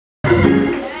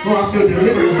Oh, I feel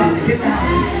deliverance about to hit the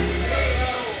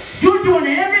house. You're doing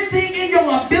everything in your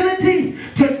ability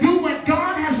to do what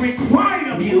God has required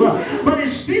of you, but it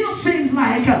still seems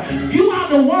like you are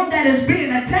the one that is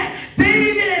being attacked.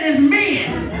 David and his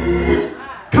men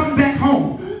come back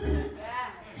home.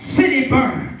 City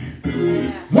burned.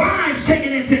 Wives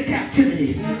taken into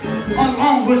captivity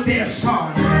along with their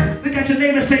sons. Look at your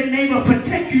neighbor and say, neighbor,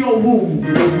 protect your womb.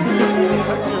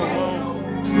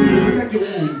 Protect your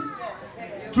womb.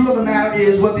 Truth of the matter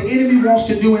is, what the enemy wants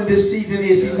to do in this season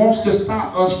is he wants to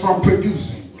stop us from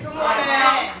producing.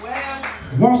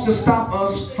 Wants to stop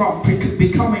us from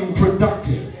becoming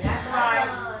productive.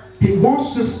 He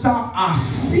wants to stop our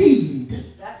seed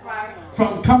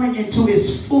from coming into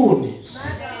its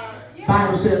fullness. The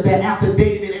Bible says that after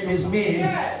David and his men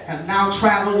have now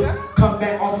traveled, come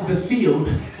back off of the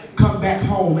field, come back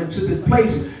home into the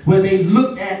place where they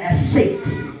looked at as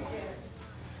safety.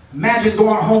 Imagine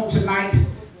going home tonight,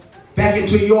 back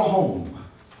into your home,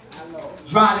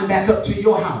 driving back up to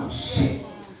your house,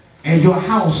 and your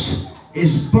house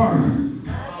is burned.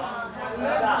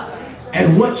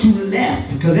 And what you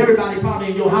left, because everybody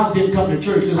probably in your house didn't come to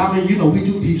church, because I mean, you know, we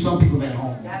do leave some people at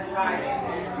home.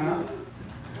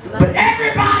 But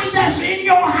everybody that's in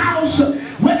your house,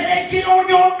 whether they get on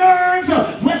your nerves,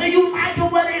 whether you like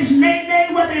them, whether it's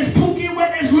Nene, whether it's Pookie,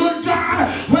 whether it's Lil John,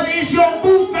 whether it's your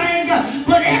boo thing,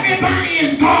 but everybody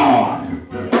is gone.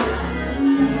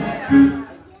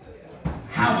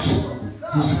 House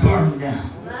is burned down.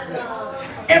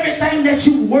 Everything that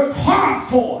you worked hard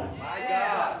for,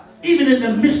 even in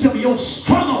the midst of your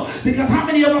struggle, because how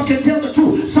many of us can tell the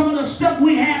truth? Some of the stuff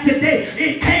we have today,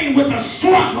 it came with a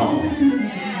struggle.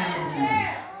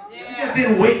 You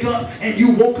didn't wake up and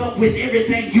you woke up with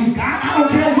everything you got. I don't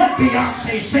care what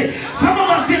Beyonce said. Some of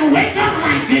us didn't wake up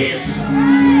like this.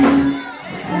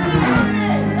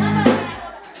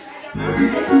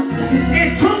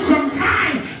 It took some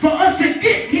time for us to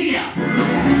get here.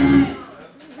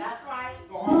 That's right.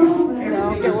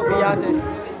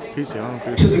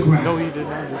 To the ground. No, he did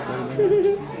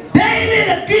not.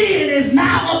 David again is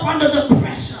now up under the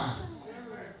pressure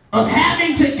of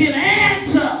having to give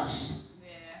answers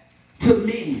to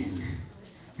men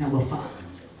that were found.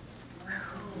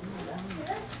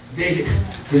 David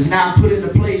is now put in a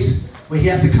place where he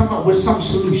has to come up with some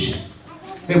solution.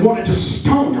 They wanted to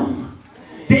stone him.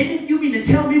 David, you mean to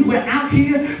tell me we're out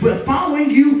here, we're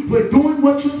following you, we're doing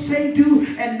what you say do,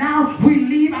 and now we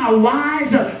leave our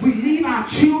wives, we leave our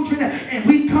children, and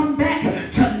we come back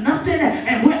to nothing,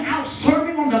 and we're out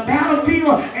serving on the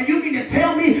battlefield, and you mean to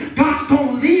tell me God's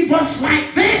gonna leave us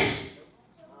like this?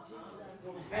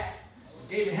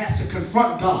 David has to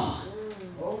confront God.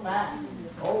 Oh my,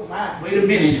 oh my. Wait a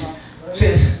minute.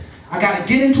 Says, I got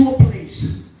to get into a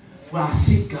place where I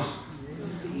seek God.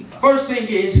 First thing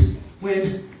is,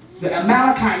 when the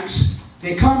Amalekites,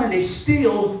 they come and they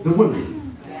steal the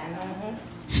women.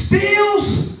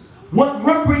 Steals what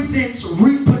represents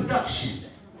reproduction.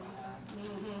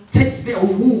 Takes their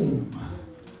womb.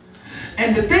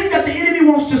 And the thing that the enemy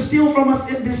wants to steal from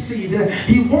us in this season,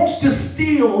 he wants to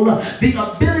steal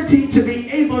the ability to be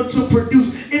able to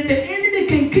produce. If the enemy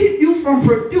can keep you from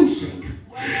producing,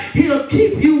 he'll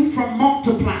keep you from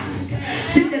multiplying.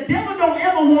 See, the devil don't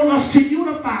ever want us to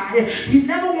unify. He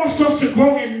never wants us to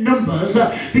grow in numbers,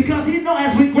 because he knows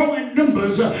as we grow in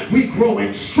numbers, we grow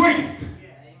in strength.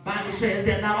 The Bible says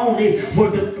that not only were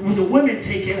the women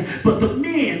taken, but the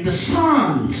men, the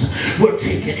sons, were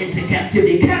taken into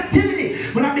captivity. Captivity,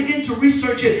 when I begin to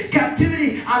research it,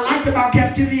 captivity, I liked about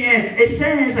captivity, and it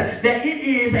says that it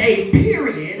is a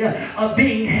period of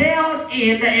being held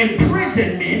in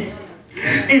imprisonment,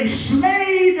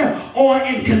 enslaved, or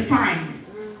in confinement.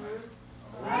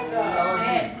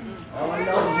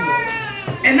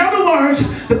 In other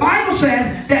words, the Bible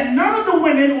says that none of the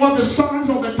women or the sons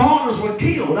or the daughters were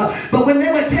killed, but when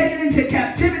they were taken into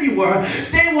captivity,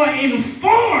 they were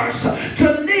enforced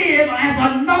to live as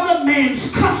another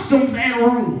man's customs and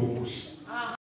rules.